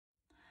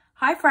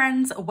Hi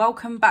friends,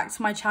 welcome back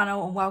to my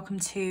channel and welcome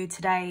to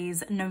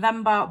today's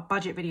November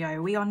budget video.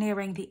 We are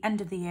nearing the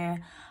end of the year.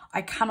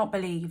 I cannot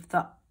believe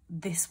that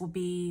this will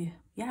be,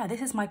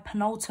 this is my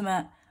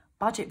penultimate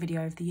budget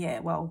video of the year.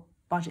 Well,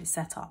 budget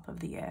setup of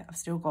the year. I've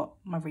still got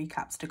my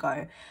recaps to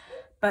go.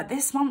 But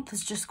this month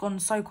has just gone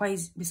so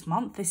crazy.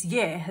 This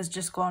year has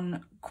just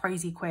gone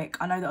crazy quick.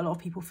 I know that a lot of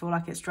people feel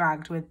like it's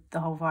dragged with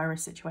the whole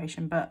virus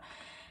situation, but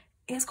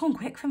it's gone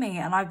quick for me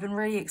and I've been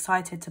really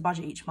excited to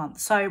budget each month.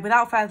 So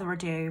without further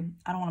ado,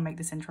 I don't want to make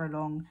this intro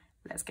long.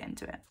 Let's get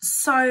into it.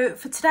 So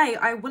for today,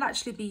 I will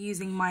actually be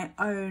using my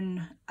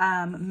own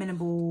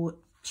minimal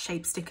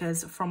shape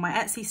stickers from my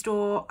Etsy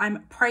store.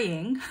 I'm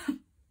praying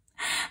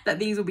that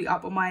these will be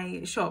up on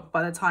my shop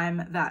by the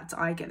time that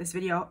I get this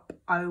video up.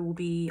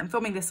 I'm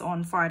filming this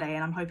on Friday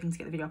and I'm hoping to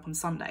get the video up on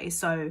Sunday.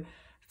 So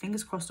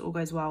fingers crossed all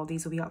goes well.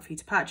 These will be up for you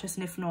to purchase.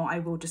 And if not, I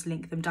will just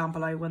link them down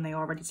below when they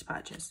are ready to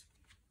purchase.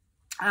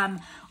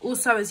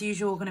 Also, as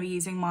usual, going to be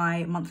using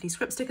my monthly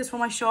script stickers from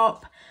my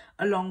shop,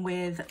 along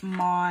with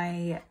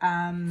my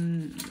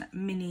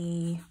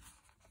mini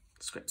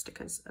script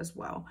stickers as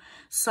well.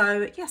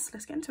 So yes,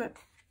 let's get into it.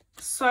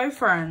 So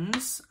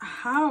friends,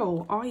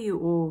 how are you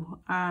all?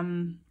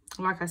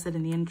 Like I said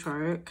in the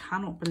intro,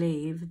 cannot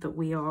believe that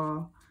we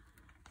are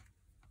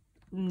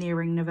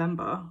nearing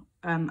November.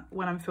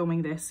 When I'm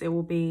filming this, it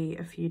will be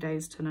a few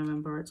days to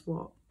November. It's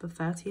what, the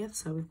 30th?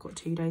 So we've got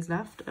 2 days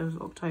left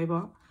of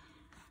October.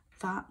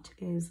 That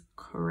is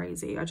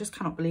crazy. I just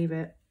cannot believe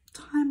it.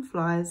 Time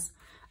flies.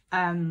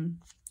 I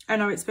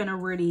know it's been a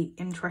really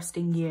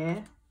interesting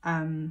year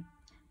and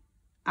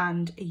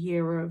a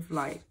year of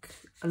like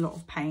a lot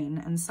of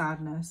pain and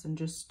sadness and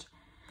just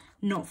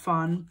not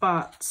fun.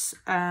 But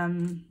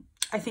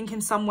I think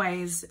in some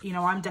ways, you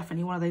know, I'm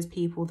definitely one of those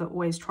people that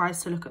always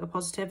tries to look at the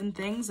positive in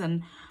things.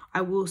 And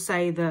I will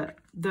say that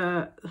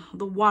the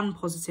one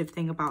positive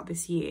thing about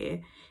this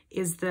year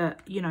is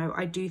that, you know,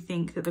 I do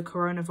think that the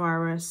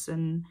coronavirus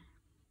and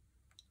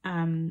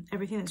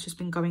everything that's just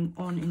been going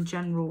on in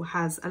general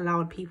has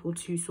allowed people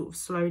to sort of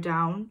slow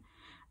down,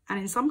 and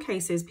in some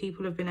cases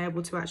people have been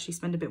able to actually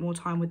spend a bit more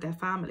time with their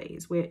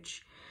families,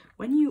 which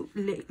when you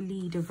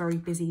lead a very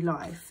busy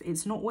life,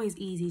 it's not always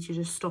easy to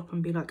just stop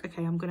and be like,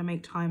 okay, I'm going to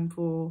make time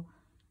for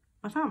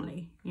my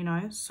family, you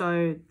know.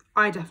 So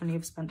I definitely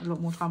have spent a lot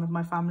more time with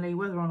my family.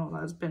 Whether or not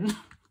that's been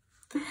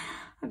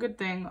a good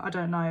thing, I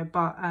don't know,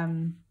 but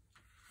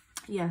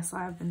yes,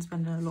 I have been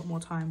spending a lot more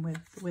time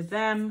with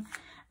them.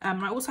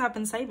 And I also have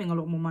been saving a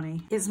lot more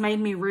money. It's made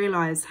me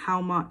realise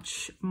how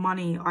much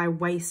money I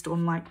waste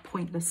on like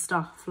pointless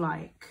stuff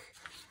like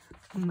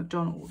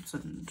McDonald's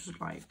and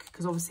like,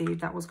 because obviously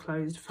that was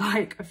closed for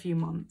like a few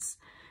months.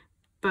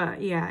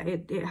 But yeah,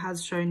 it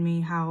has shown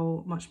me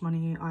how much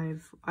money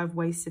I've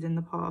wasted in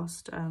the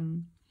past.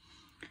 And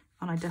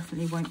I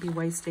definitely won't be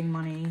wasting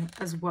money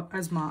as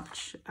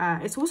much.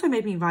 It's also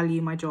made me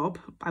value my job,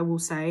 I will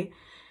say,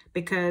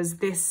 because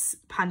this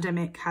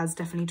pandemic has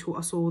definitely taught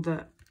us all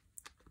that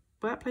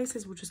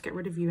workplaces will just get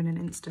rid of you in an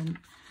instant.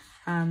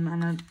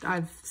 And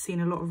I've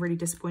seen a lot of really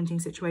disappointing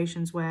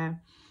situations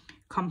where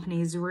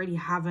companies really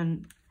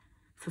haven't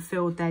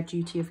fulfilled their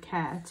duty of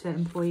care to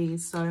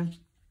employees. So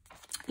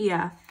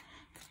yeah,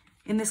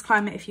 in this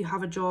climate, if you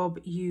have a job,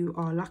 you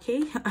are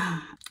lucky.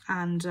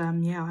 And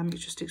yeah, I'm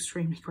just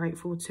extremely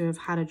grateful to have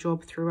had a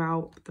job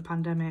throughout the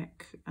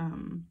pandemic.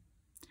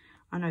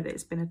 I know that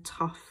it's been a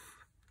tough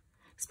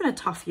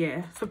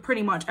year for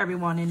pretty much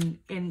everyone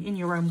in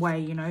your own way,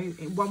 you know,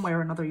 in one way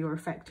or another you're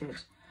affected.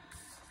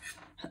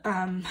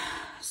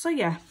 So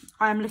yeah,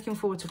 I'm looking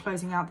forward to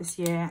closing out this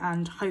year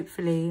and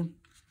hopefully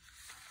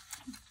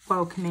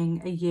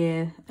welcoming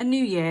a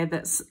new year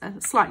that's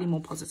slightly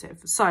more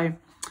positive. So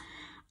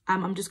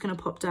I'm just going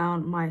to pop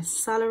down my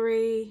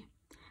salary.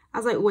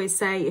 As I always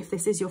say, if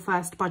this is your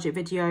first budget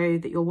video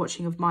that you're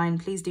watching of mine,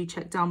 please do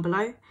check down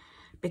below,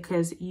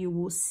 because you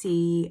will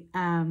see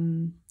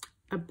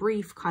a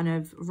brief kind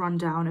of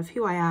rundown of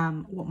who I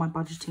am, what my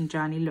budgeting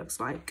journey looks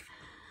like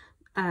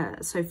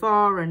so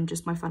far, and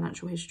just my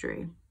financial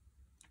history,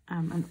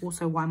 and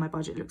also why my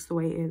budget looks the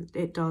way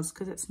it does,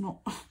 because it's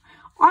not,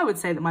 I would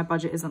say that my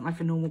budget isn't like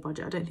a normal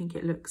budget. I don't think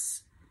it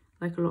looks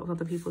like a lot of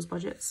other people's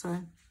budgets.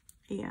 So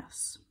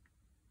yes,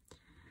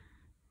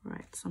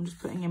 right, so I'm just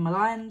putting in my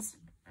lines.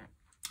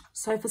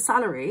 So for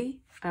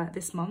salary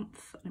this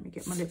month, let me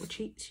get my little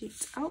cheat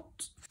sheet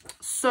out.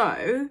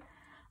 So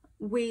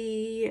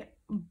we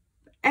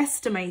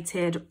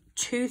estimated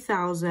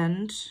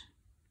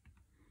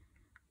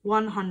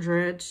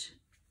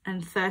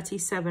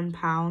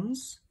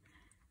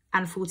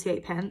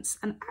 £2,137.48,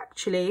 and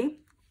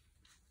actually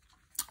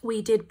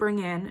we did bring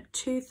in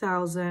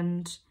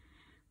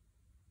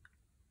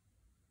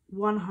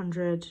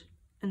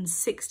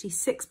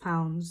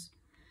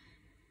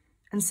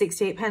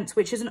 £2,166.68,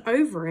 which is an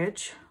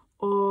overage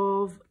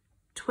of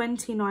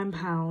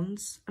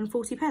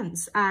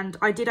 £29.40. And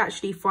I did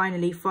actually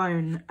finally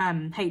phone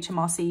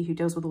HMRC, who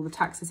deals with all the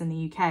taxes in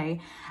the UK,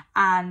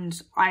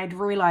 and I'd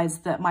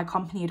realised that my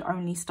company had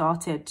only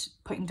started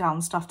putting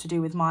down stuff to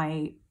do with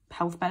my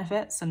health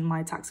benefits and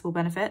my taxable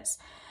benefits.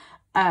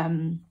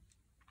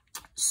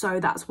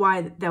 So that's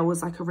why there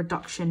was like a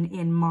reduction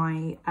in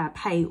my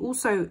pay.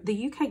 Also,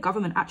 the UK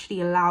government actually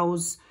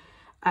allows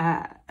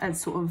a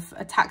sort of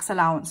a tax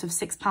allowance of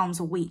 £6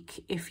 a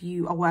week if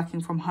you are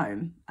working from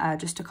home,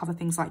 just to cover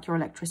things like your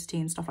electricity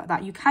and stuff like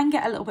that. You can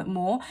get a little bit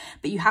more,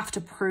 but you have to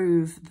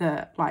prove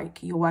that like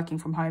you're working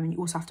from home, and you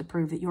also have to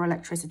prove that your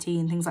electricity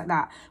and things like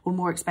that were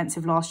more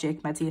expensive last year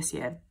compared to this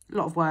year. A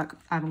lot of work,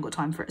 I haven't got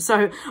time for it.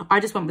 So I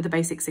just went with the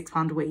basic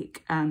 £6 a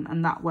week,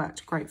 and that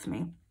worked great for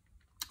me.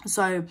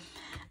 So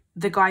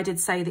the guy did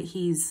say that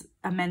he's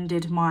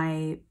amended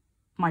my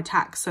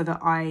tax so that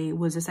I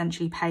was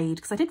essentially paid,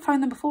 because I did phone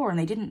them before and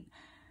they didn't,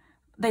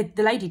 the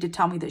lady did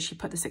tell me that she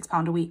put the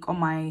 £6 a week on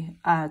my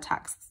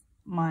tax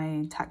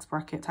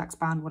bracket, tax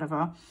band,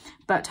 whatever,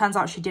 but turns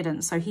out she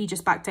didn't. So he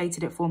just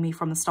backdated it for me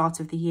from the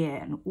start of the year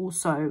and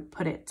also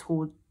put it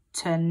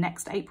to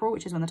next April,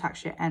 which is when the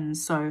tax year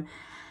ends. So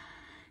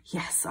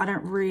yes, I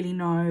don't really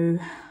know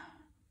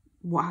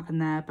what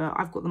happened there, but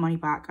I've got the money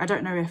back. I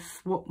don't know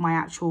what my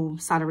actual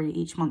salary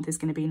each month is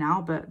going to be now,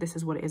 but this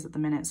is what it is at the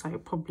minute, so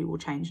it probably will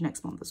change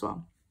next month as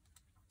well.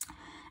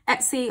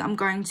 Etsy, I'm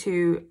going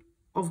to,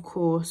 of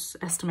course,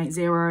 estimate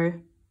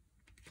 £0.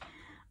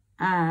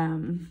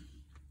 And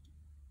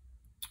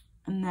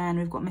then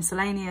we've got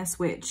miscellaneous,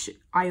 which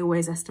I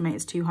always estimate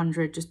as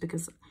 200, just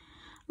because,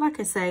 like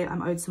I say,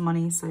 I'm owed some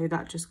money, so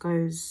that just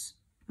goes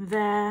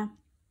there.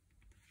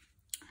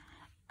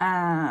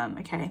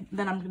 Okay,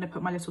 then I'm going to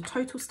put my little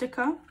total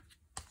sticker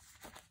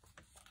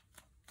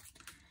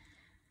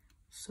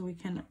so we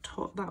can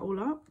tot that all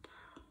up.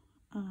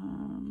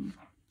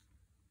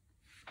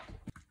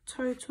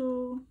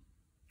 Total.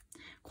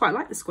 Quite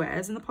like the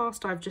squares. In the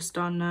past, I've just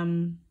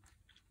done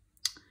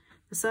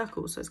the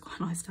circles, so it's quite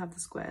nice to have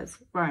the squares.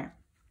 Right.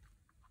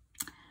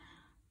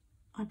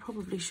 I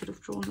probably should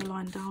have drawn the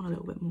line down a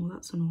little bit more.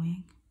 That's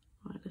annoying.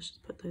 Right, let's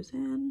just put those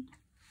in.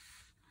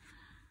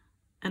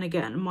 And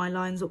again, my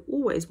lines are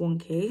always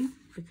wonky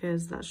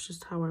because that's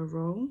just how I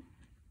roll.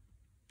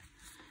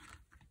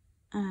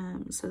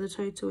 So the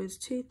total is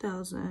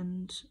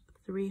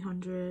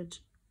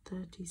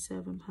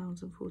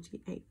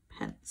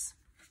 £2,337.48.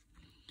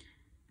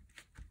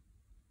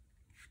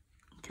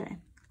 Okay,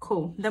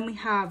 cool. Then we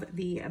have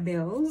the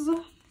bills.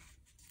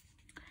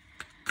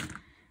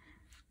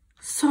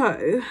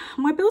 So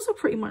my bills have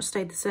pretty much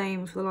stayed the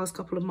same for the last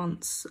couple of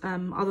months,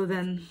 other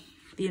than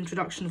the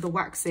introduction of the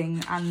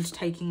waxing and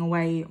taking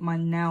away my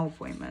nail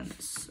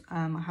appointments.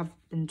 I have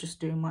been just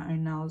doing my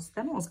own nails.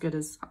 They're not as good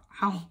as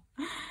how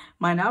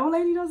my nail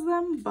lady does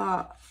them,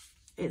 but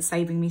it's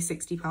saving me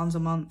 £60 a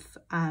month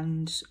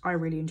and I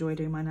really enjoy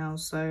doing my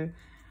nails, so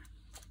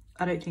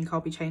I don't think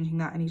I'll be changing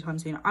that anytime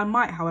soon. I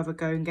might, however,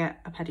 go and get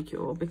a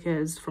pedicure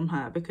from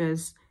her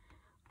because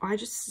I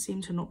just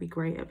seem to not be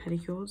great at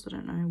pedicures. I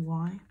don't know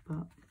why,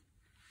 but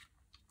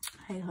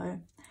hey ho.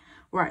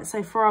 Right,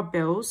 so for our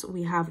bills,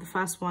 we have the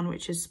first one,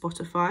 which is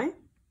Spotify.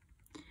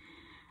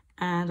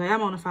 And I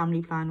am on a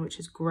family plan, which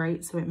is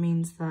great. So it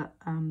means that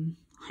I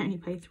only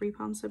pay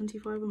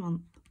 £3.75 a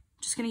month.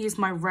 Just going to use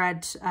my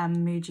red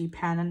Muji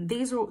pen. And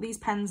these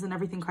pens and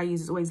everything I use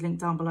is always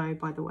linked down below,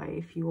 by the way,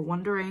 if you were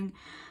wondering.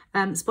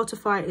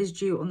 Spotify is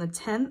due on the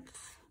 10th.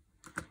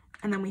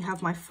 And then we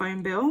have my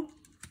phone bill.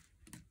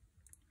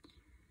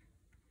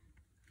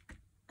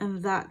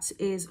 And that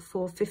is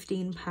for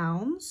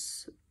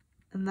 £15.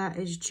 And that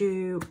is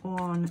due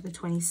on the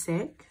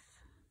 26th.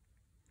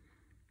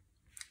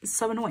 It's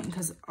so annoying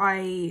because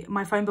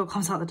my phone bill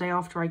comes out the day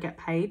after I get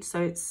paid.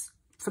 So it's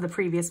for the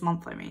previous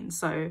month, I mean.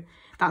 So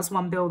that's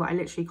one bill that I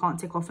literally can't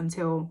tick off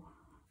until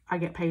I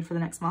get paid for the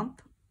next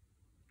month.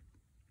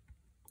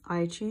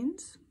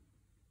 iTunes.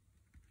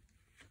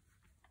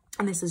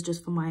 And this is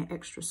just for my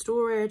extra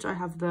storage. I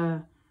have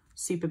the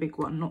super big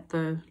one, not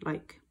the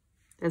like,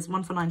 there's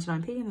one for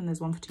 99p and then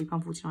there's one for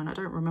 £2.49. I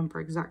don't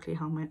remember exactly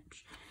how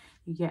much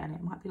you get, and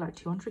it might be like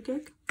 200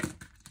 gig.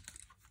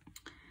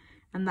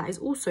 And that is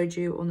also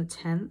due on the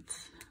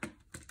 10th.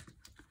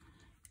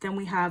 Then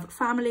we have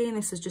family, and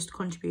this is just a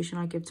contribution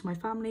I give to my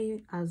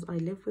family as I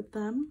live with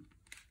them,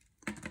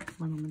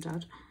 my mum and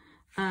dad.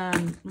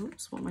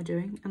 Oops, what am I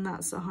doing? And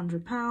that's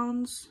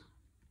 £100.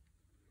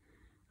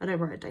 I don't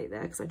write a date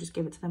there because I just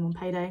give it to them on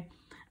payday.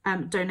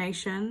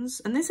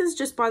 Donations, and this is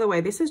just, by the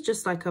way, this is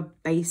just like a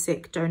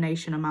basic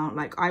donation amount.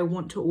 Like I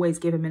want to always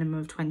give a minimum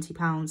of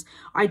 £20.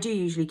 I do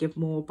usually give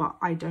more, but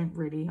I'm not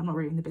really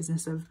in the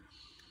business of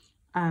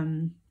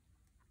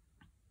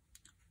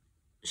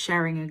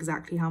sharing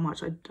exactly how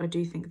much. I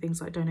do think things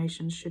like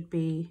donations should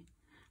be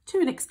to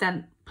an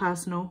extent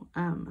personal,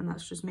 and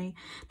that's just me.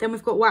 Then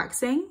we've got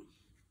waxing,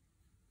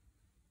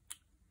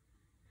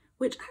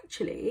 which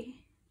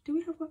actually, do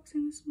we have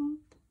waxing this month?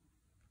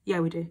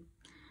 Yeah, we do.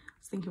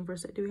 Thinking for a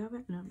sec, do we have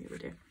it? No, yeah, we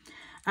do.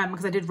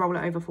 Because I did roll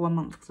it over for 1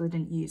 month because I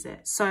didn't use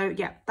it. So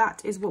yeah,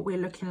 that is what we're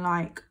looking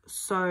like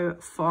so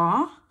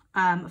far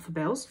for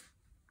bills.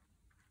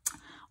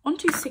 On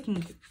to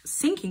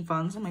sinking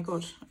funds. Oh my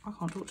god, I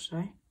can't talk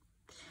today.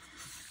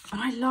 And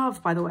I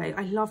love, by the way,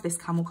 I love this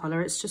camel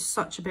colour. It's just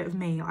such a bit of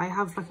me. I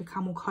have like a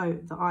camel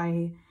coat that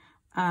I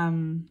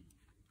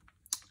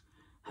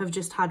have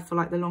just had for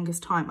like the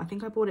longest time. I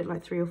think I bought it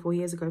like 3 or 4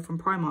 years ago from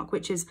Primark,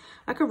 which is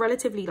like a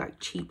relatively like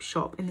cheap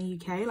shop in the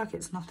UK. Like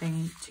it's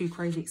nothing too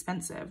crazy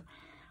expensive.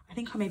 I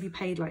think I maybe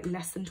paid like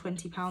less than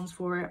 £20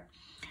 for it.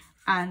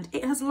 And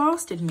it has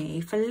lasted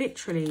me for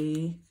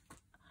literally,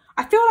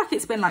 I feel like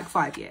it's been like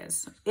 5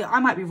 years. I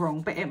might be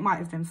wrong, but it might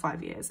have been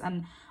 5 years.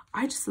 And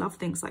I just love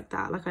things like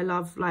that. Like I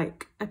love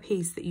like a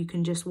piece that you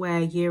can just wear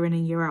year in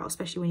and year out,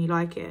 especially when you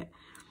like it.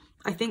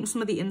 I think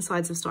some of the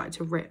insides have started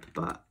to rip,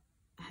 but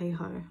hey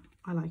ho,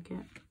 I like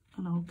it.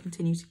 And I'll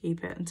continue to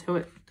keep it until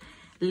it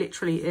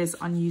literally is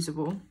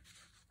unusable.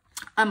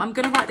 I'm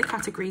going to write the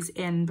categories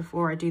in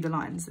before I do the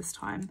lines this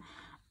time.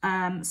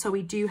 So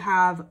we do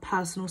have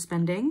personal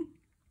spending.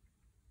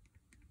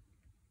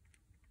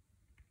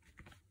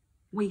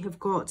 We have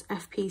got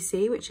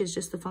FPC, which is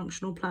just the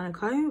Functional Planner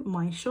Co,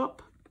 my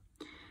shop.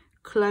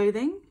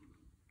 Clothing.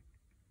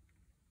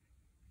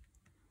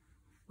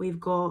 We've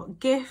got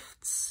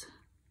gifts,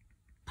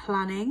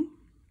 planning,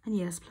 and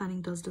yes,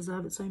 planning does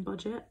deserve its own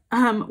budget.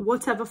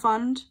 Whatever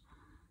fund,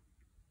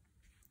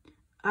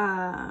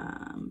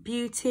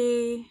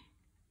 beauty,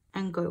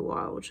 and Go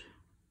Wild.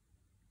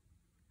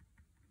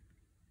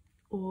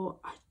 Or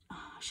I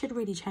should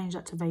really change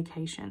that to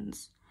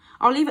vacations.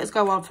 I'll leave it as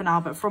Go Wild for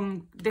now, but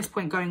from this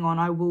point going on,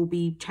 I will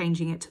be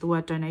changing it to the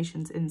word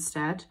donations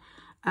instead.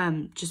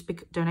 Just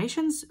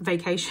donations,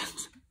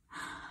 vacations.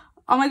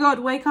 Oh my God,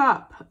 wake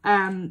up.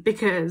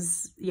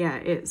 Because yeah,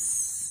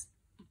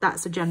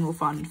 that's a general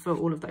fund for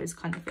all of those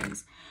kind of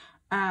things.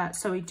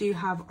 So we do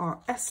have our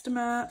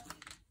estimate,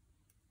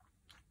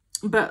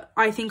 but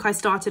I think I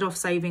started off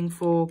saving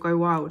for Go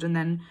Wild, and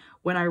then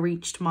when I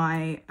reached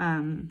my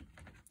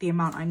the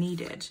amount I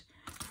needed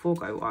for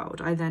Go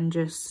Wild, I then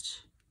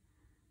just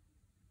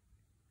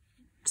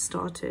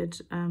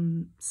started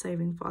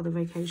saving for other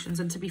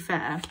vacations. And to be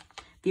fair,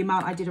 the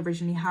amount I did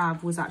originally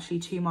have was actually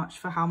too much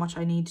for how much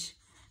I need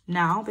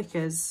now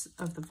because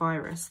of the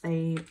virus.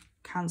 They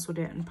cancelled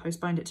it and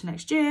postponed it to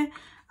next year,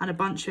 and a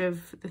bunch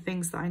of the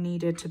things that I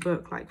needed to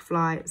book, like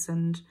flights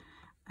and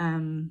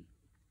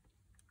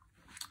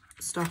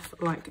stuff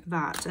like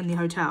that, and the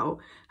hotel,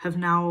 have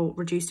now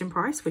reduced in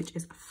price, which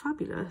is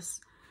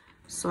fabulous.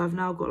 So I've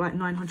now got like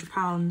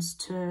 £900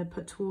 to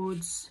put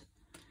towards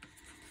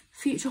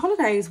future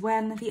holidays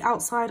when the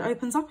outside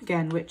opens up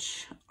again,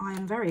 which I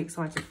am very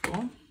excited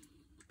for,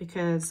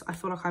 because I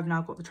feel like I've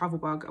now got the travel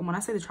bug. And when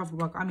I say the travel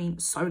bug, I mean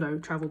solo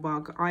travel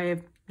bug.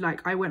 I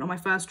went on my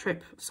first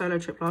solo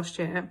trip last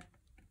year,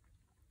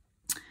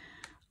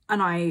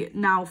 and I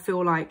now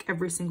feel like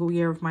every single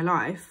year of my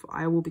life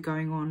I will be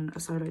going on a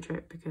solo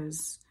trip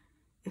because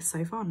it's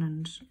so fun,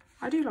 and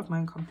I do love my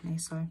own company.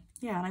 So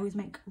yeah, and I always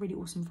make really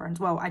awesome friends.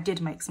 Well, I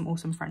did make some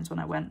awesome friends when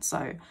I went,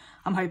 so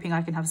I'm hoping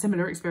I can have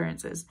similar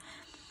experiences.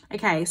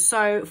 Okay,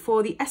 so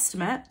for the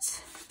estimate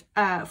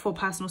for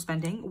personal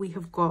spending, we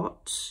have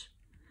got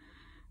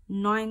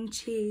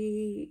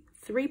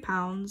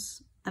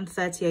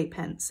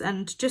 £93.38.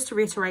 And just to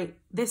reiterate,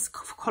 this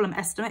column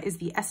estimate is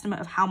the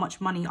estimate of how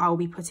much money I will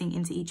be putting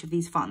into each of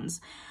these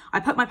funds. I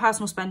put my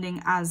personal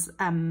spending as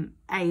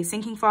a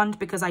sinking fund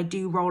because I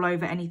do roll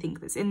over anything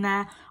that's in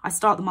there. I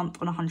start the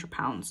month on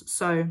 £100.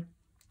 So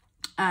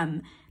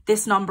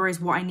this number is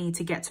what I need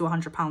to get to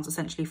 £100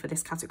 essentially for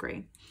this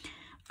category.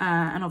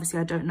 And obviously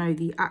I don't know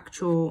the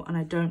actual and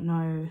I don't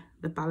know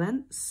the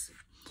balance.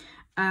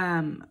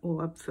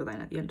 Or I'll fill that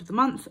in at the end of the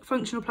month.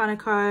 Functional Planner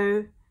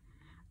Co.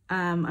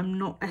 I'm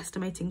not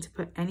estimating to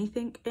put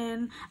anything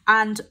in.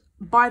 And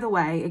by the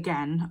way,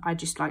 again, I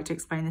just like to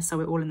explain this so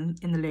we're all in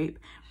the loop.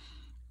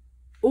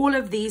 All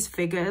of these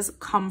figures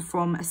come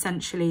from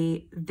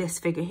essentially this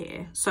figure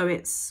here. So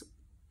it's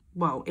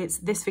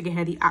this figure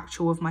here, the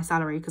actual of my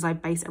salary, because I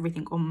base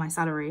everything on my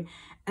salary,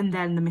 and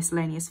then the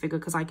miscellaneous figure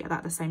because I get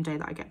that the same day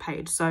that I get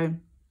paid. So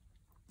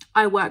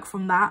I work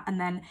from that, and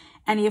then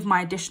any of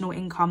my additional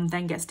income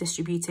then gets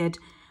distributed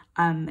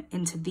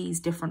into these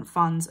different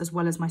funds, as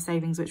well as my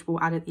savings, which we'll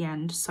add at the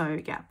end. So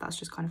yeah, that's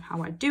just kind of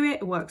how I do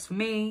it. It works for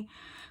me.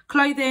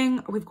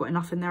 Clothing, we've got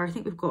enough in there. I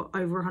think we've got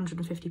over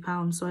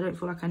 £150, so I don't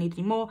feel like I need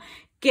any more.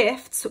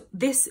 Gifts,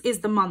 this is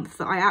the month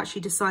that I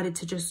actually decided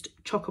to just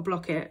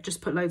chock-a-block it,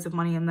 just put loads of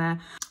money in there.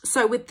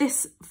 So with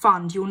this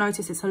fund, you'll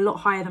notice it's a lot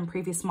higher than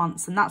previous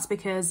months, and that's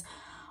because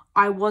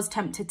I was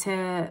tempted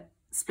to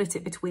split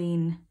it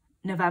between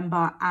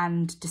November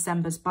and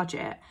December's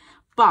budget,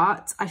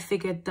 but I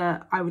figured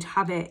that I would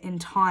have it in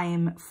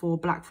time for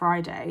Black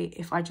Friday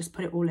if I just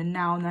put it all in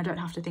now, and I don't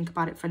have to think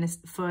about it for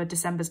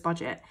December's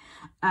budget.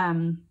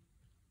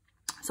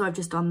 So I've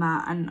just done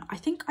that, and I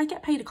think I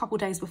get paid a couple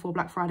days before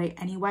Black Friday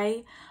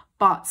anyway,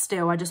 but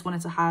still I just wanted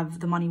to have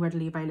the money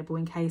readily available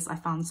in case I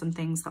found some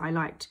things that I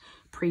liked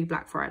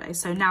pre-Black Friday.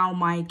 So now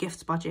my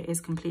gift budget is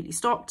completely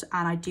stopped,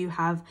 and I do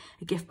have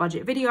a gift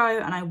budget video,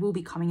 and I will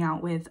be coming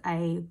out with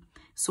a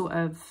sort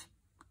of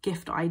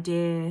gift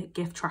idea,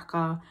 gift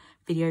tracker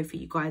video for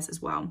you guys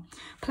as well.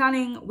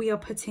 Planning, we are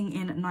putting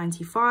in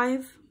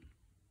 95,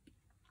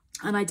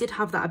 and I did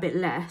have that a bit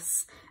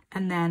less,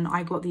 and then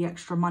I got the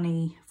extra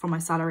money from my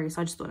salary, so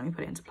I just thought let me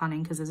put it into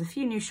planning because there's a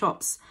few new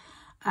shops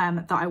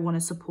that I want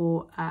to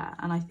support,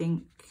 and I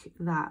think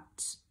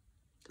that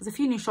there's a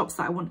few new shops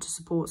that I want to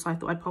support, so I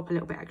thought I'd pop a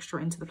little bit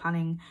extra into the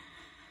planning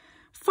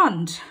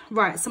fund.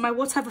 Right, so my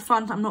whatever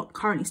fund, I'm not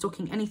currently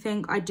stocking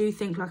anything. I do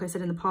think, like I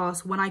said in the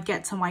past, when I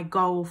get to my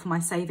goal for my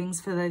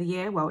savings for the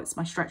year, well, it's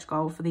my stretch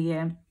goal for the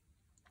year,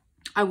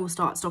 I will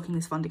start stocking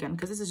this fund again,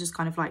 because this is just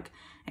kind of like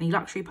any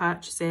luxury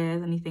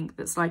purchases, anything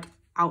that's like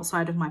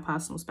outside of my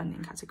personal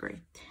spending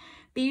category.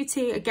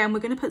 Beauty, again, we're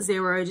going to put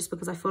 0 just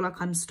because I feel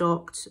like I'm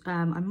stocked.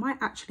 I might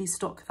actually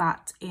stock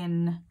that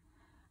in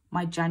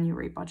my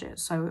January budget.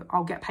 So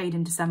I'll get paid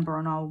in December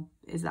and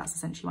that's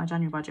essentially my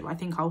January budget. I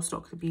think I'll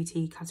stock the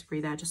beauty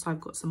category there just so I've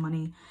got some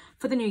money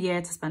for the new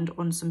year to spend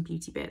on some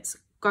beauty bits.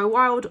 Go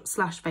wild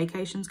 /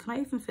 vacations. Can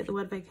I even fit the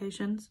word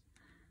vacations?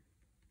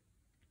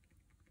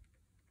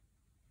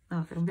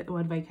 Oh, I can fit the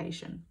word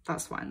vacation.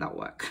 That's fine, that'll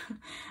work.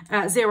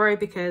 0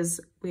 because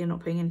we are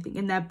not putting anything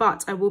in there,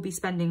 but I will be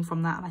spending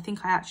from that. And I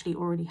think I actually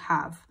already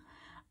have,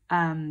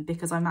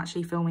 because I'm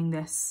actually filming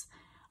this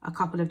a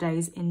couple of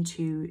days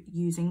into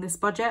using this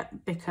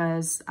budget,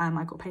 because I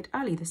got paid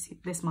early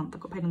this month. I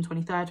got paid on the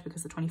 23rd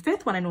because the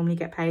 25th, when I normally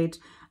get paid,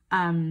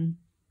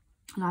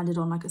 landed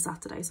on like a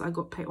Saturday, so I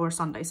got paid, or a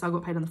Sunday, so I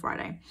got paid on the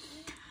Friday.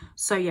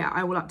 So yeah,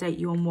 I will update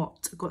you on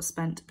what got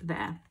spent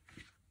there.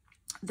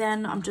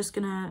 Then I'm just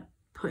gonna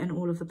put in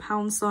all of the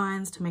pound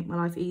signs to make my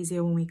life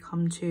easier when we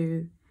come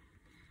to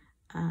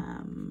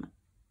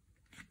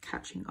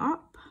catching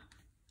up.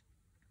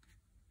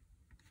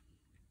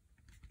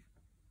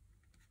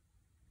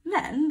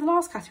 Then the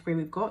last category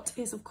we've got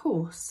is, of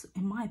course,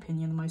 in my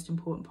opinion, the most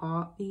important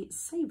part, the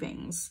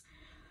savings.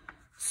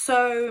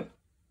 So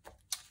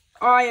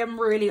I am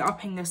really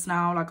upping this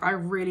now. Like, I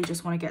really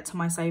just want to get to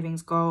my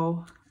savings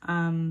goal.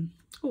 Oh,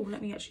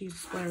 let me actually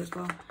swear as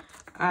well.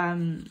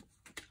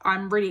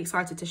 I'm really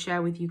excited to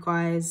share with you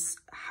guys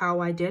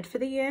how I did for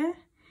the year,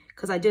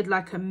 because I did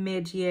like a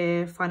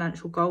mid-year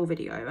financial goal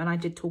video and I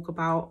did talk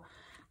about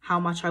how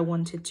much I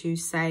wanted to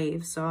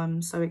save. So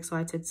I'm so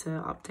excited to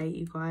update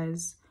you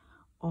guys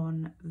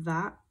on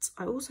that.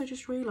 I also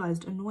just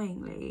realized,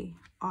 annoyingly,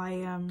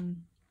 I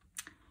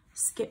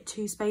skipped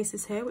 2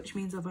 spaces here, which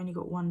means I've only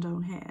got 1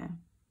 down here.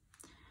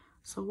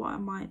 So what I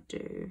might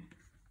do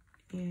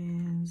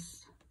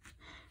is,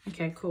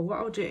 okay, cool. What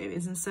I'll do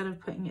is, instead of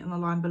putting it on the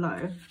line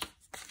below,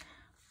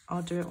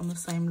 I'll do it on the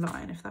same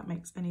line, if that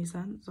makes any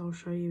sense. I'll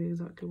show you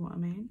exactly what I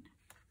mean.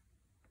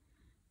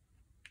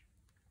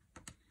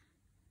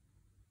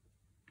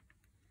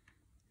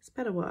 It's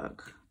better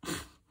work.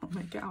 I'm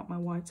gonna get out my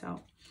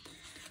whiteout.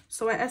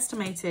 So I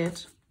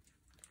estimated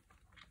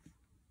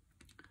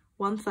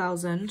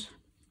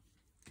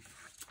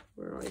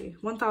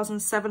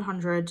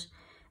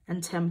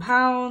 1,710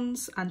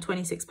 pounds and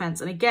 26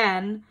 pence. And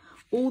again,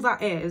 all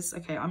that is,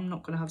 okay, I'm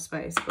not gonna have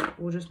space, but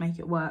we'll just make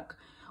it work.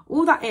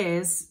 All that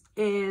is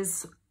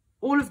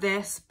all of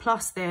this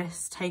plus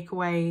this, take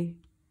away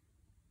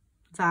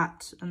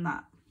that and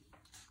that.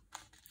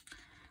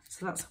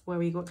 So that's where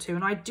we got to.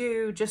 And I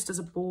do, just as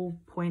a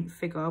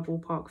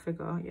ballpark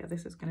figure, yeah,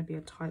 this is going to be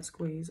a tight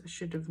squeeze. I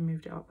should have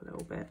moved it up a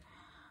little bit.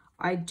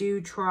 I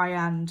do try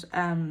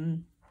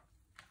and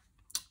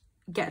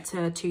get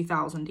to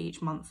 2,000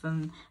 each month,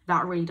 and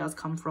that really does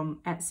come from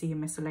Etsy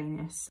and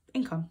miscellaneous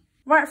income.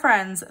 Right,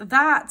 friends,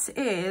 that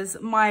is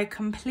my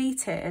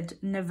completed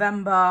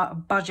November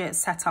budget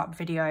setup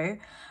video.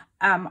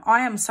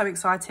 I am so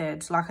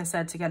excited, like I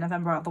said, to get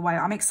November out of the way.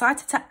 I'm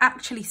excited to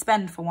actually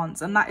spend for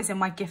once, and that is in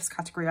my gifts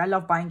category. I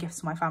love buying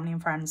gifts for my family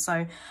and friends,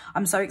 so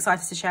I'm so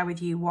excited to share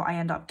with you what I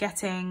end up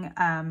getting,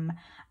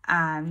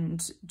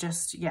 and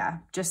just, yeah,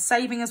 just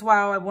saving as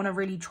well. I want to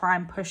really try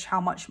and push how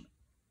much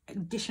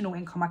additional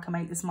income I can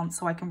make this month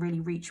so I can really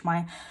reach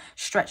my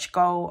stretch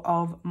goal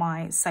of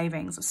my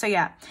savings. So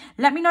yeah,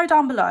 let me know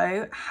down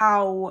below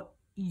how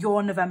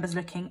your November's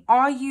looking.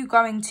 Are you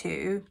going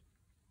to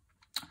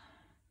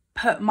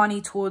put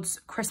money towards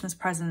Christmas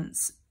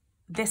presents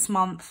this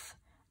month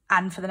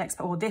and for the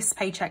next, or this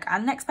paycheck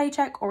and next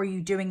paycheck, or are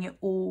you doing it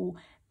all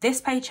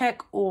this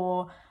paycheck,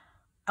 or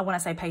when I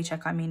say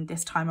paycheck, I mean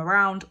this time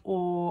around,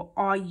 or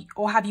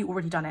have you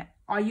already done it?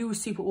 Are you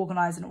super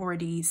organized and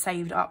already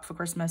saved up for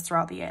Christmas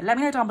throughout the year? Let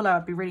me know down below.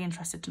 I'd be really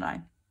interested to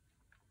know.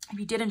 If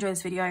you did enjoy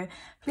this video,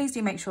 please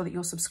do make sure that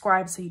you're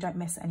subscribed so you don't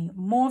miss any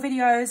more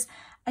videos,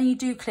 and you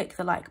do click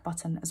the like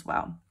button as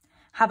well.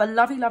 Have a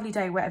lovely, lovely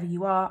day wherever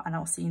you are, and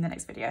I'll see you in the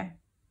next video.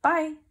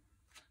 Bye.